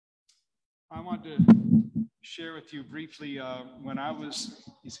I wanted to share with you briefly when I was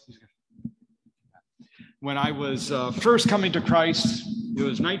first coming to Christ. It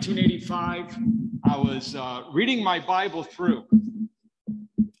was 1985. I was reading my Bible through.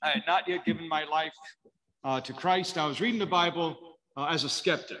 I had not yet given my life to Christ. I was reading the Bible as a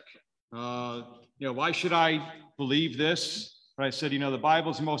skeptic. Why should I believe this? But I said, the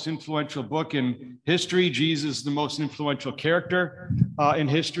Bible is the most influential book in history. Jesus is the most influential character in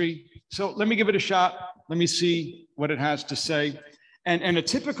history. So let me give it a shot. Let me see what it has to say. And a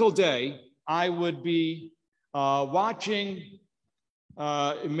typical day, I would be watching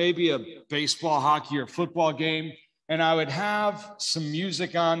maybe a baseball, hockey, or football game, and I would have some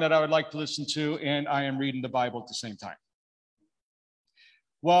music on that I would like to listen to, and I am reading the Bible at the same time.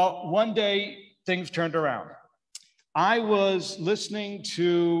 Well, one day, things turned around. I was listening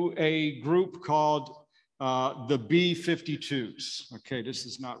to a group called the B-52s. Okay, this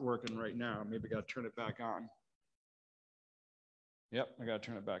is not working right now. Maybe I got to turn it back on. Yep, I got to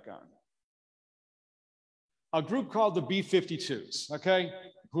turn it back on. A group called the B-52s, okay?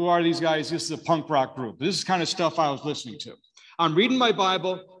 Who are these guys? This is a punk rock group. This is the kind of stuff I was listening to. I'm reading my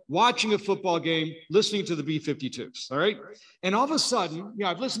Bible, watching a football game, listening to the B-52s, all right? And all of a sudden,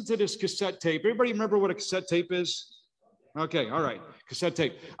 I've listened to this cassette tape. Everybody remember what a cassette tape is? Okay, all right, cassette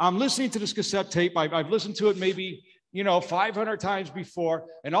tape. I'm listening to this cassette tape. I've listened to it maybe, 500 times before,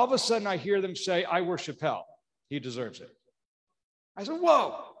 and all of a sudden I hear them say, "I worship hell. He deserves it." I said,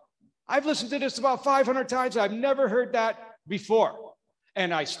 whoa, I've listened to this about 500 times. I've never heard that before.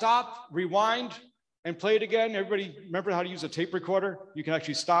 And I stop, rewind, and play it again. Everybody remember how to use a tape recorder? You can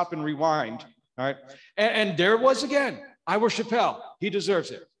actually stop and rewind, all right? And there it was again. "I worship hell. He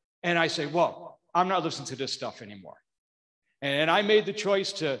deserves it." And I say, whoa, I'm not listening to this stuff anymore. And I made the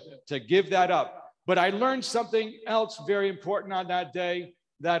choice to give that up. But I learned something else very important on that day,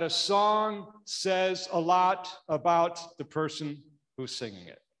 that a song says a lot about the person who's singing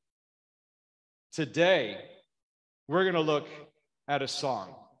it. Today, we're going to look at a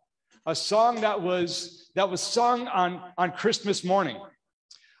song that was sung on Christmas morning,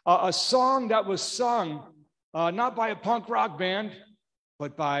 a song that was sung not by a punk rock band,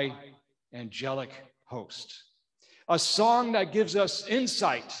 but by angelic host. A song that gives us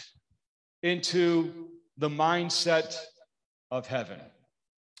insight into the mindset of heaven.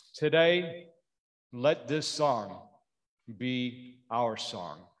 Today, let this song be our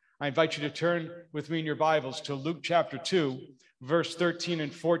song. I invite you to turn with me in your Bibles to Luke chapter 2, verse 13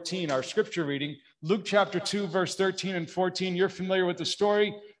 and 14, our scripture reading. Luke chapter 2, verse 13 and 14. You're familiar with the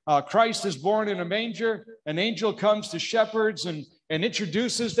story. Christ is born in a manger. An angel comes to shepherds and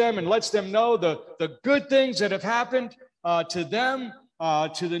introduces them and lets them know the good things that have happened to them,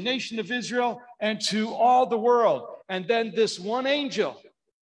 to the nation of Israel, and to all the world. And then this one angel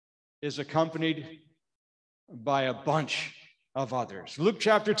is accompanied by a bunch of others. Luke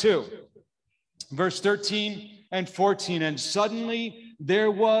chapter 2, verse 13 and 14. And suddenly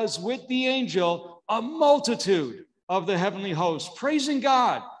there was with the angel a multitude of the heavenly host, praising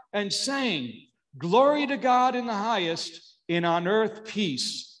God and saying, "Glory to God in the highest, and on earth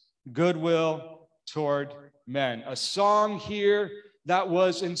peace, goodwill toward men." A song here that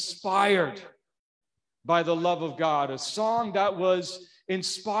was inspired by the love of God, a song that was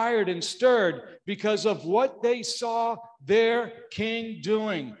inspired and stirred because of what they saw their king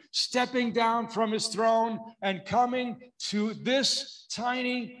doing, stepping down from his throne and coming to this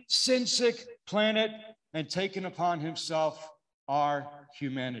tiny, sin-sick planet and taking upon himself our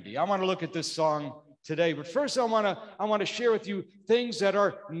humanity. I want to look at this song today, but first I want to share with you things that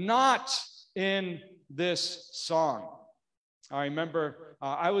are not in this song. I remember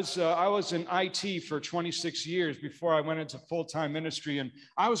I was in IT for 26 years before I went into full-time ministry, and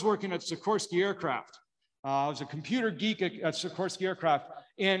I was working at Sikorsky Aircraft. I was a computer geek at Sikorsky Aircraft,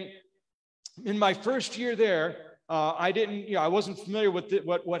 and in my first year there, I wasn't familiar with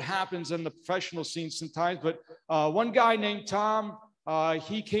what happens in the professional scene sometimes, but one guy named Tom,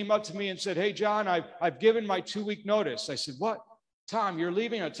 he came up to me and said, "Hey, John, I've given my 2-week notice." I said, "What? Tom, you're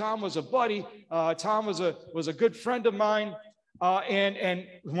leaving?" Tom was a buddy. Tom was a good friend of mine. And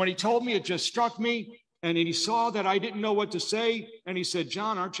when he told me, it just struck me. And then he saw that I didn't know what to say. And he said,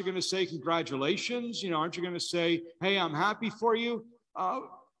 "John, aren't you going to say congratulations? Aren't you going to say, hey, I'm happy for you?"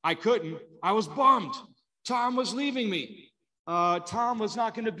 I couldn't. I was bummed. Tom was leaving me. Tom was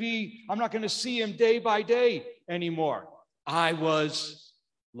not going to be, I'm not going to see him day by day anymore. I was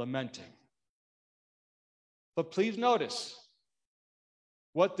lamenting. But please notice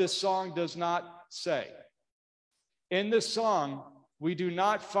what this song does not say. In this song, we do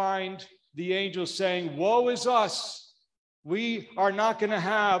not find the angel saying, "Woe is us, We are not going to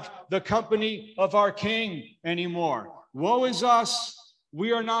have the company of our King anymore. Woe is us.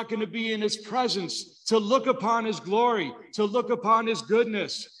 We are not going to be in his presence to look upon his glory, to look upon his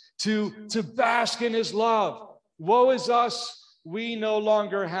goodness, to bask in his love. Woe is us. We no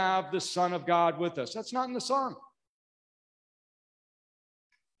longer have the Son of God with us. That's not in the song.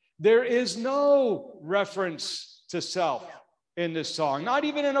 There is no reference to self in this song, not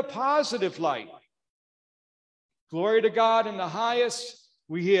even in a positive light. Glory to God in the highest.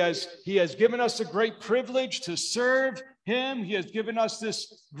 He has given us a great privilege to serve him. He has given us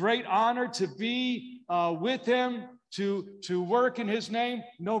this great honor to be with him, to work in his name.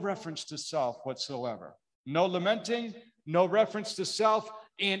 No reference to self whatsoever. No lamenting, no reference to self.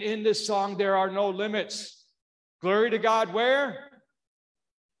 And in this song, there are no limits. Glory to God, where?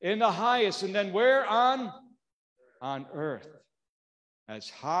 In the highest. And then where? On earth. As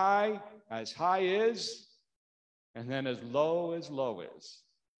high is, and then as low is.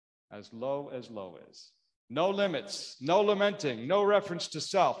 As low is. No limits, no lamenting, no reference to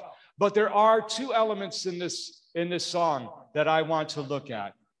self. But there are two elements in this song that I want to look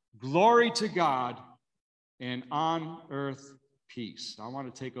at. Glory to God and on earth peace. I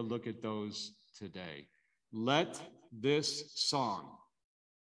want to take a look at those today. Let this song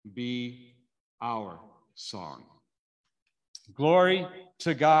be our song. Glory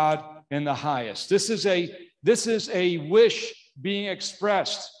to God in the highest. This is a wish being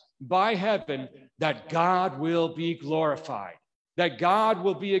expressed by heaven that God will be glorified, that God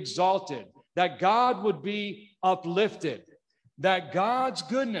will be exalted, that God would be uplifted, that God's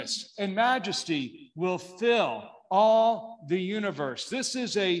goodness and majesty will fill all the universe. This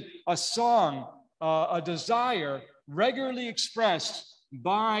is a song, a desire regularly expressed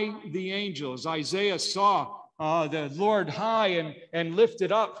by the angels. Isaiah saw the Lord high and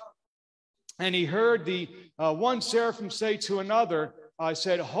lifted up, and he heard the one seraphim say to another, I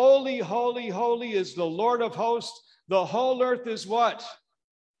said, holy, holy, holy is the Lord of hosts. The whole earth is what?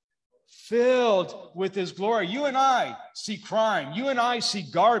 Filled with his glory. You and I see crime. You and I see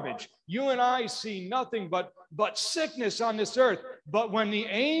garbage. You and I see nothing but sickness on this earth. But when the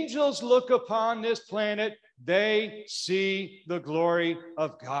angels look upon this planet, they see the glory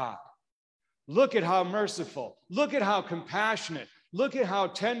of God. Look at how merciful. Look at how compassionate. Look at how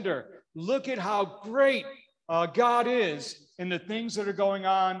tender. Look at how great God is in the things that are going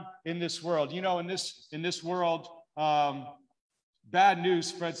on in this world. You know, in this world, bad news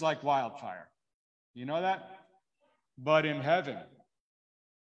spreads like wildfire. You know that? But in heaven,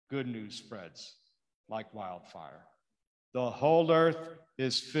 good news spreads like wildfire. The whole earth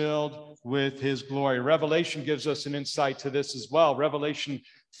is filled with his glory. Revelation gives us an insight to this as well. Revelation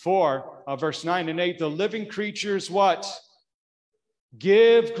 4, verse 9 and 8, the living creatures what?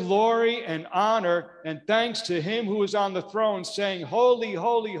 Give glory and honor and thanks to him who is on the throne, saying, holy,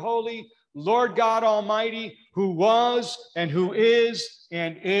 holy, holy, Lord God Almighty, who was and who is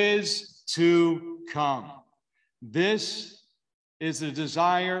to come. This is the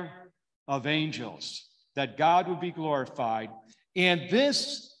desire of angels, that God would be glorified. And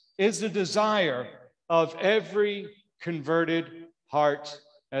this is the desire of every converted heart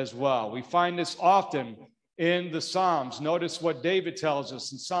as well. We find this often in the Psalms. Notice what David tells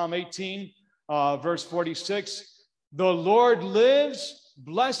us in Psalm 18, verse 46. The Lord lives,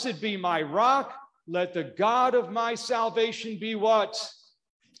 blessed be my rock. Let the God of my salvation be what?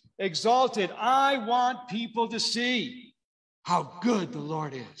 Exalted. I want people to see how good the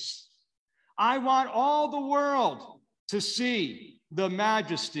Lord is. I want all the world to see the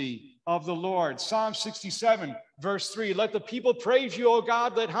majesty of the Lord. Psalm 67, verse 3. Let the people praise you, O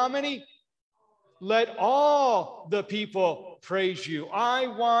God. Let how many? Let all the people praise you. I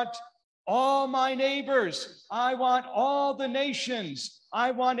want all my neighbors. I want all the nations.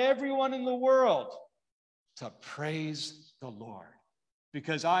 I want everyone in the world to praise the Lord,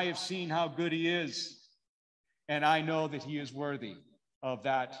 because I have seen how good he is, and I know that he is worthy of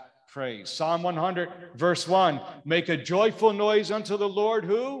that praise. Psalm 100, verse 1, make a joyful noise unto the Lord,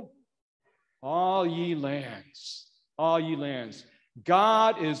 who? All ye lands. All ye lands.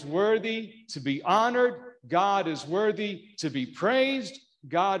 God is worthy to be honored. God is worthy to be praised.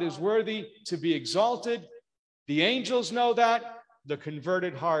 God is worthy to be exalted. The angels know that. The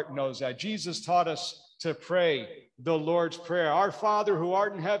converted heart knows that. Jesus taught us to pray the Lord's Prayer. Our Father who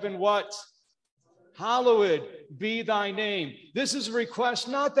art in heaven, what? Hallowed be thy name. This is a request,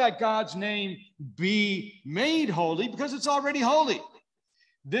 not that God's name be made holy, because it's already holy.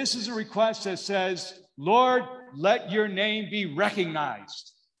 This is a request that says, Lord, let your name be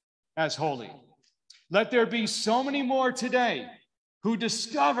recognized as holy. Let there be so many more today who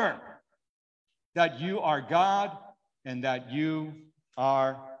discover that you are God and that you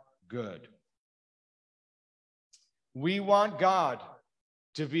are good. We want God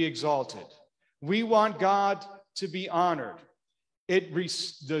to be exalted. We want God to be honored.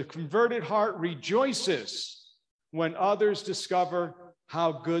 The converted heart rejoices when others discover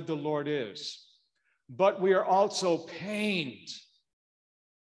how good the Lord is. But we are also pained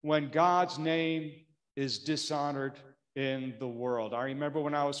when God's name is dishonored in the world. I remember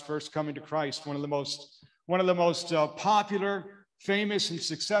when I was first coming to Christ, one of the most popular, famous, and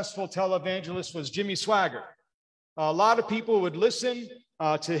successful televangelists was Jimmy Swaggart. A lot of people would listen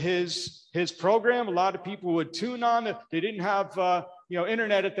to his program. A lot of people would tune on. They didn't have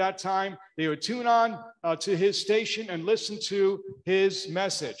internet at that time. They would tune on to his station and listen to his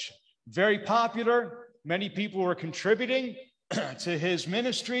message. Very popular. Many people were contributing to his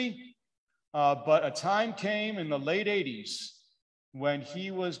ministry. But a time came in the late 80s when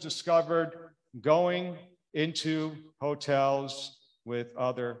he was discovered going into hotels with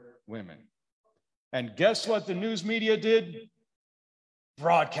other women. And guess what the news media did?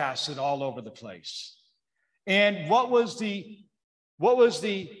 Broadcast it all over the place. And what was the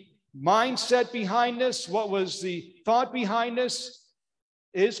mindset behind this? What was the thought behind this?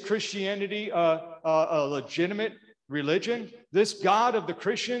 Is Christianity a legitimate religion? This God of the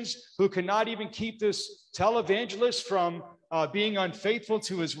Christians who cannot even keep this televangelist from being unfaithful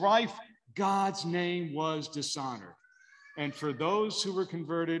to his wife, God's name was dishonored. And for those who were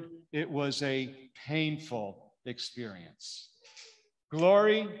converted, it was a painful experience.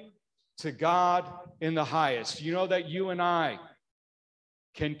 Glory to God in the highest. You know that you and I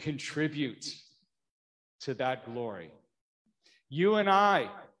can contribute to that glory. You and I,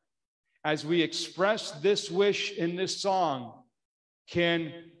 as we express this wish in this song,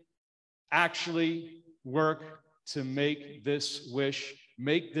 can actually work to make this wish,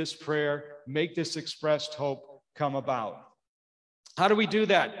 make this prayer, make this expressed hope come about. How do we do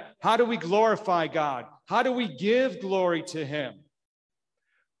that? How do we glorify God? How do we give glory to him?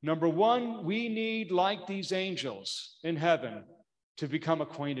 Number one, we need, like these angels in heaven, to become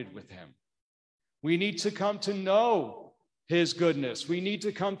acquainted with him. We need to come to know his goodness. We need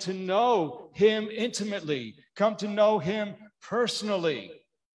to come to know him intimately, come to know him personally.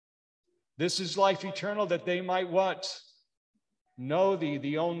 This is life eternal, that they might what? Know thee,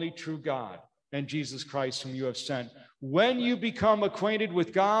 the only true God, and Jesus Christ, whom you have sent. When you become acquainted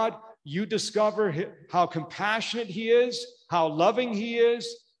with God, you discover how compassionate he is, how loving he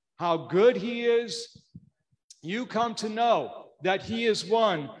is, how good he is. You come to know that he is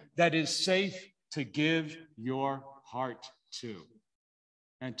one that is safe to give your heart to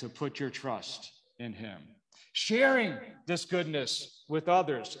and to put your trust in him. Sharing this goodness with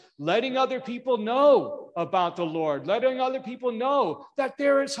others, letting other people know about the Lord, letting other people know that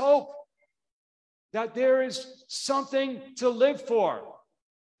there is hope, that there is something to live for,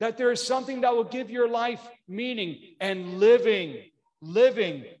 that there is something that will give your life meaning, and living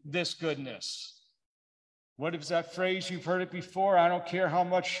this goodness. What is that phrase? You've heard it before. I don't care how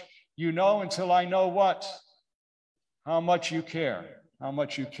much you know until I know what? How much you care. How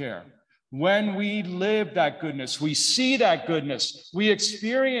much you care. When we live that goodness, we see that goodness, we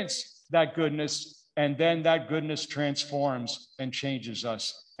experience that goodness, and then that goodness transforms and changes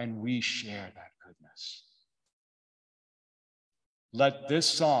us, and we share that goodness. Let this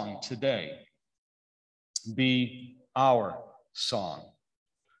song today be our song.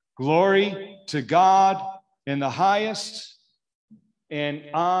 Glory to God in the highest, and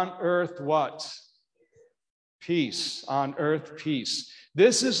on earth what? Peace. On earth, peace.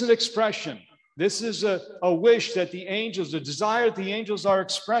 This is an expression. This is a wish that the angels, a desire that the angels are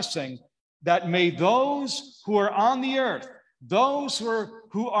expressing, that may those who are on the earth, those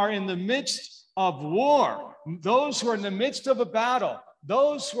who are in the midst of war, those who are in the midst of a battle,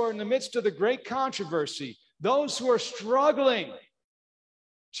 those who are in the midst of the great controversy, those who are struggling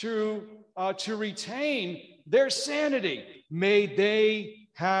to retain their sanity, may they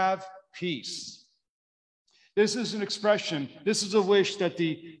have peace. This is an expression, this is a wish that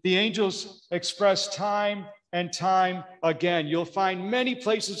the angels express time and time again. You'll find many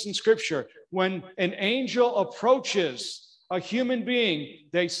places in Scripture when an angel approaches a human being,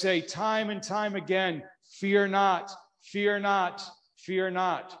 they say time and time again, fear not, fear not, fear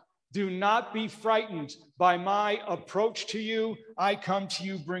not. Do not be frightened by my approach to you. I come to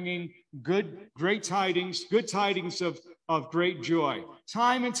you bringing great tidings, good tidings of great joy.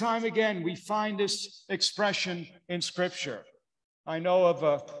 Time and time again, we find this expression in Scripture. I know of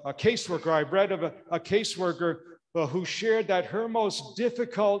a caseworker, I read of a caseworker who shared that her most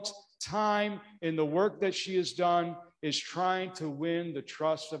difficult time in the work that she has done is trying to win the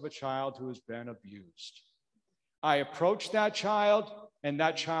trust of a child who has been abused. I approach that child, and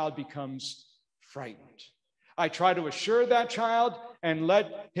that child becomes frightened. I try to assure that child and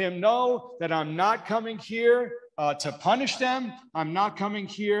let him know that I'm not coming here to punish them. I'm not coming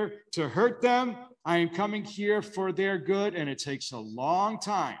here to hurt them. I am coming here for their good, and it takes a long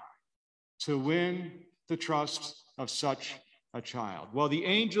time to win the trust of such a child. Well, the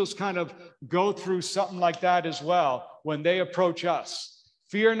angels kind of go through something like that as well when they approach us.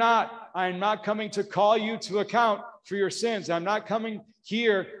 Fear not, I am not coming to call you to account for your sins. I'm not coming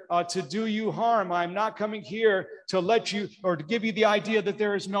here to do you harm. I'm not coming here to let you or to give you the idea that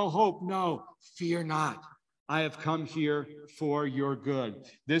there is no hope. No, fear not. I have come here for your good.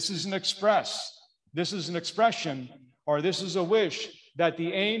 This is an expression, or this is a wish that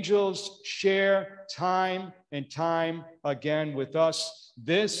the angels share time and time again with us.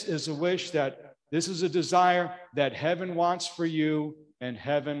 This is a wish this is a desire that heaven wants for you and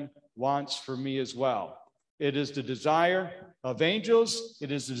heaven wants for me as well. It is the desire of angels.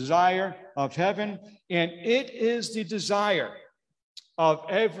 It is the desire of heaven. And it is the desire of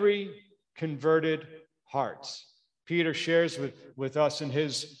every converted heart. Peter shares with us in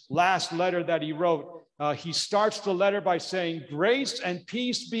his last letter that he wrote. He starts the letter by saying, grace and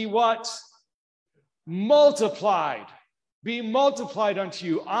peace be what? Multiplied. Be multiplied unto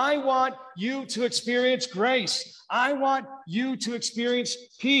you. I want you to experience grace. I want you to experience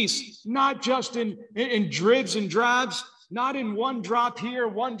peace, not just in dribs and drabs, not in one drop here,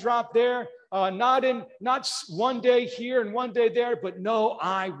 one drop there, not one day here and one day there, but no,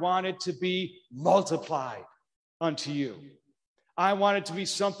 I want it to be multiplied unto you. I want it to be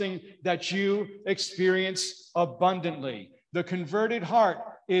something that you experience abundantly. The converted heart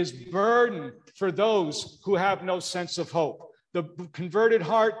is burdened for those who have no sense of hope. The converted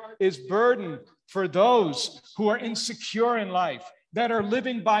heart is burdened for those who are insecure in life, that are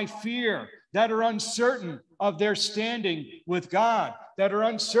living by fear, that are uncertain of their standing with God, that are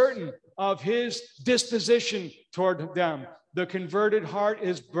uncertain of his disposition toward them. The converted heart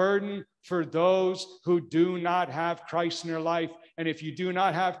is burdened for those who do not have Christ in their life. And if you do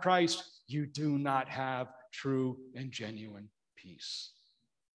not have Christ, you do not have true and genuine peace.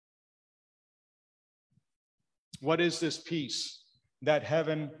 What is this peace that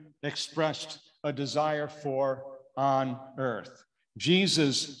heaven expressed a desire for on earth?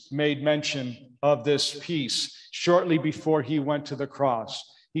 Jesus made mention of this peace shortly before he went to the cross.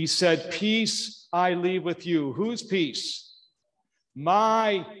 He said, peace I leave with you. Whose peace?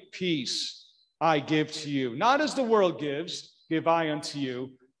 My peace I give to you. Not as the world gives, give I unto you.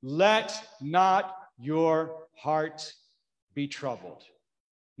 Let not your heart be troubled,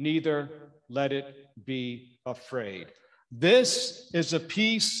 neither let it be afraid. This is a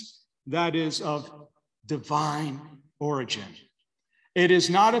peace that is of divine origin. It is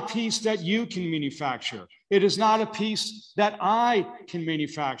not a peace that you can manufacture. It is not a peace that I can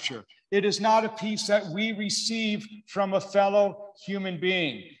manufacture. It is not a peace that we receive from a fellow human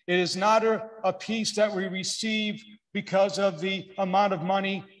being. It is not a peace that we receive because of the amount of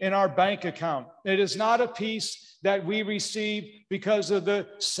money in our bank account. It is not a peace that we receive because of the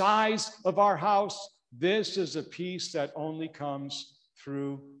size of our house. This is a peace that only comes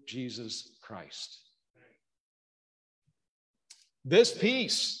through Jesus Christ. This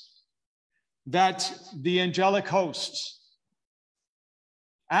peace that the angelic hosts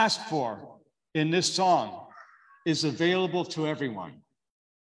ask for in this song is available to everyone.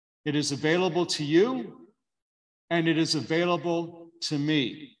 It is available to you, and it is available to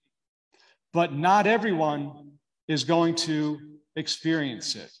me. But not everyone is going to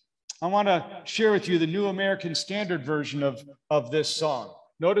experience it. I want to share with you the New American Standard Version of this song.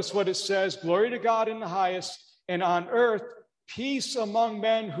 Notice what it says: glory to God in the highest, and on earth peace among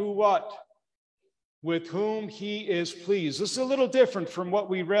men who what? With whom he is pleased. This is a little different from what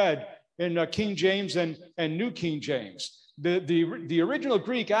we read in King James and New King James. The original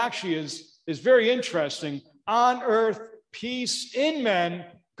Greek actually is very interesting. On earth, peace; in men,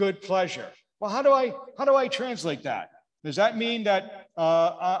 good pleasure. Well, how do I translate that? Does that mean that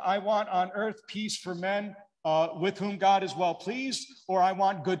I want on earth peace for men with whom God is well pleased, or I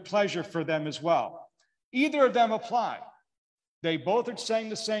want good pleasure for them as well? Either of them apply. They both are saying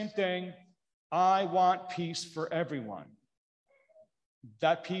the same thing. I want peace for everyone.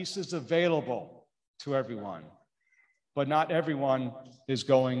 That peace is available to everyone, but not everyone is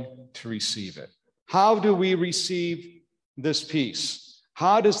going to receive it. How do we receive this peace?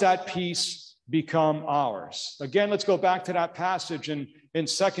 How does that peace become ours? Again, let's go back to that passage in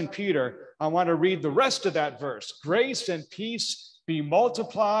 2 Peter. I want to read the rest of that verse. Grace and peace be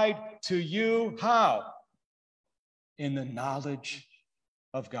multiplied to you. How? In the knowledge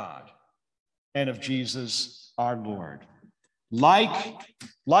of God and of Jesus our Lord. Like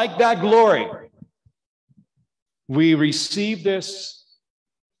that glory, we receive this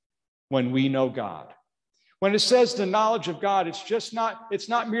when we know God. When it says the knowledge of God, it's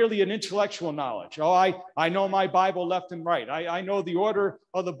not merely an intellectual knowledge. Oh, I know my Bible left and right. I know the order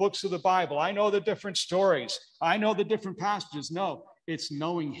of the books of the Bible. I know the different stories. I know the different passages. No, it's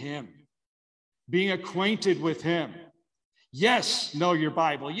knowing him, being acquainted with him. Yes, know your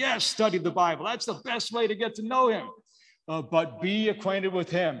Bible. Yes, study the Bible. That's the best way to get to know him. But be acquainted with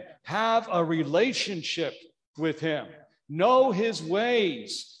him. Have a relationship with him. Know his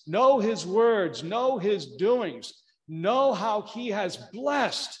ways. Know his words. Know his doings. Know how he has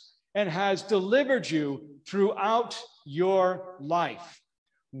blessed and has delivered you throughout your life.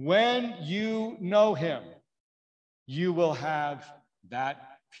 When you know him, you will have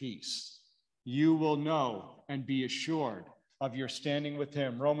that peace. You will know and be assured of your standing with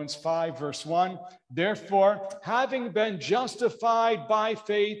him. Romans 5, verse 1. Therefore, having been justified by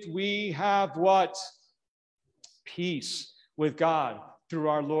faith, we have what? Peace with God through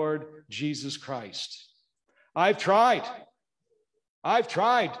our Lord Jesus Christ. I've tried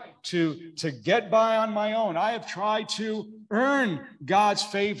to get by on my own. I have tried to earn God's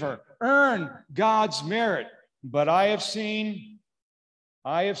favor, earn God's merit, but I have seen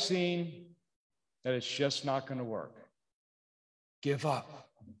that it's just not going to work. Give up.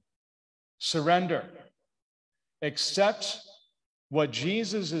 Surrender. Accept what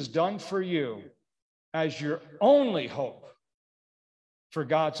Jesus has done for you as your only hope for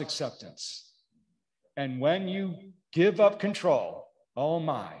God's acceptance. And when you give up control, oh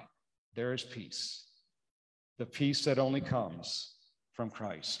my, there is peace. The peace that only comes from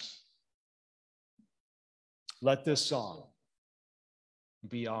Christ. Let this song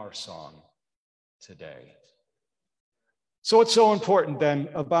be our song today. So what's so important then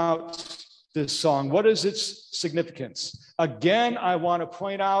about this song? What is its significance? Again, I want to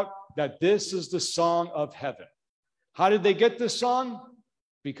point out that this is the song of heaven. How did they get this song?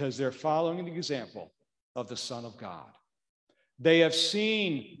 Because they're following the example of the Son of God. They have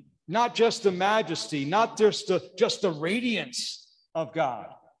seen not just the majesty, not just the radiance of God,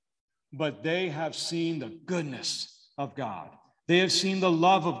 but they have seen the goodness of God. They have seen the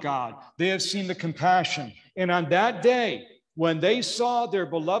love of God. They have seen the compassion. And on that day, when they saw their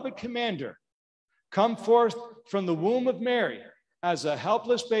beloved commander come forth from the womb of Mary as a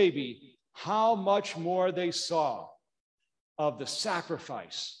helpless baby, how much more they saw of the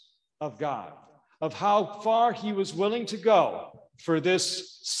sacrifice of God, of how far he was willing to go for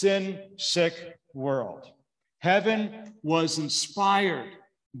this sin-sick world. Heaven was inspired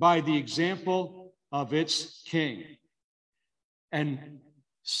by the example of its king and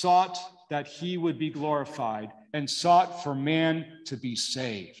sought that he would be glorified and sought for man to be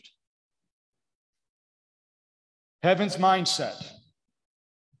saved. Heaven's mindset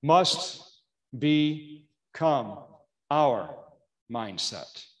must become our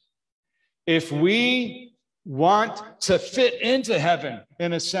mindset. If we want to fit into heaven,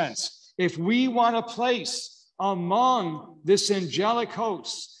 in a sense, if we want a place among this angelic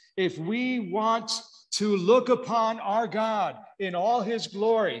host, if we want to look upon our God in all his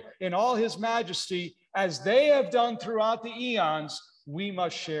glory, in all his majesty, as they have done throughout the eons, we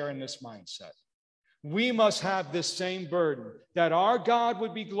must share in this mindset. We must have this same burden, that our God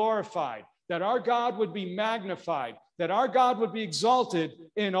would be glorified, that our God would be magnified, that our God would be exalted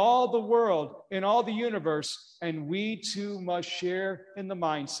in all the world, in all the universe, and we too must share in the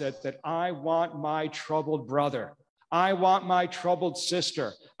mindset that I want my troubled brother, I want my troubled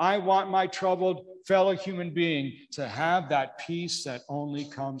sister, I want my troubled fellow human being to have that peace that only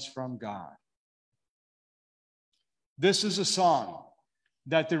comes from God. This is a song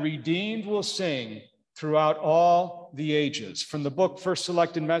that the redeemed will sing throughout all the ages. From the book First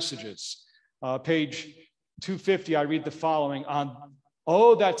Selected Messages, page 250, I read the following on,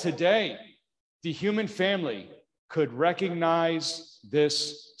 oh, that today the human family could recognize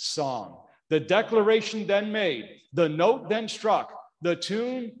this song. The declaration then made, the note then struck, the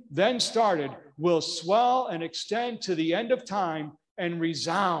tune then started, will swell and extend to the end of time and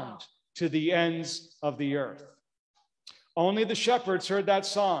resound to the ends of the earth. Only the shepherds heard that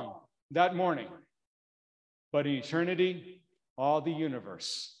song that morning. But in eternity, all the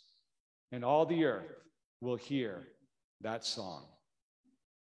universe and all the earth will hear that song.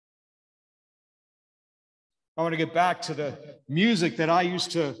 I want to get back to the music that I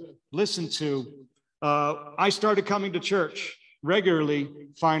used to listen to. I started coming to church regularly,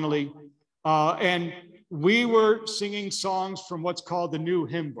 finally, and we were singing songs from what's called the New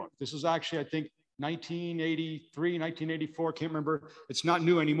Hymn Book. This was actually, I think, 1983, 1984, can't remember. It's not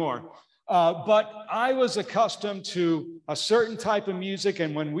new anymore. But I was accustomed to a certain type of music,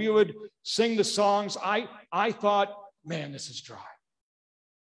 and when we would sing the songs, I thought, man, this is dry.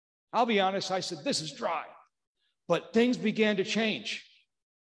 I'll be honest, I said, this is dry. But things began to change.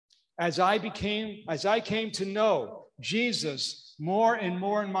 As I came to know Jesus more and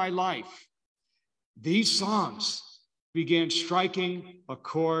more in my life, these songs began striking a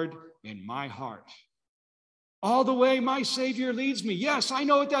chord in my heart. All the way my Savior leads me. Yes, I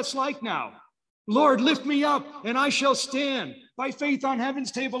know what that's like now. Lord, lift me up and I shall stand by faith on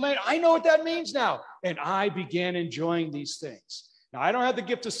heaven's table land. I know what that means now. And I began enjoying these things. Now, I don't have the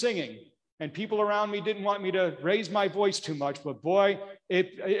gift of singing, and people around me didn't want me to raise my voice too much, but boy,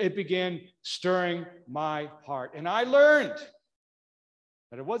 it began stirring my heart. And I learned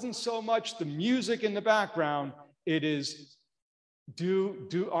that it wasn't so much the music in the background, it is,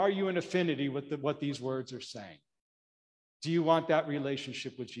 are you in affinity with what these words are saying? Do you want that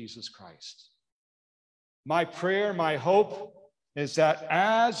relationship with Jesus Christ? My prayer, my hope is that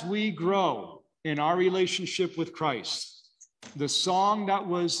as we grow in our relationship with Christ, the song that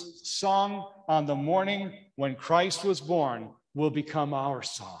was sung on the morning when Christ was born will become our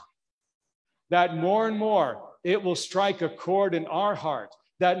song. That more and more it will strike a chord in our heart.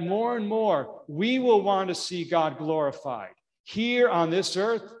 That more and more we will want to see God glorified here on this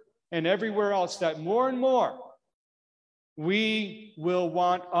earth and everywhere else. That more and more we will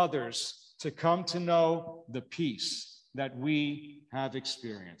want others to come to know the peace that we have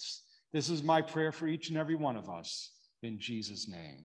experienced. This is my prayer for each and every one of us. In Jesus' name.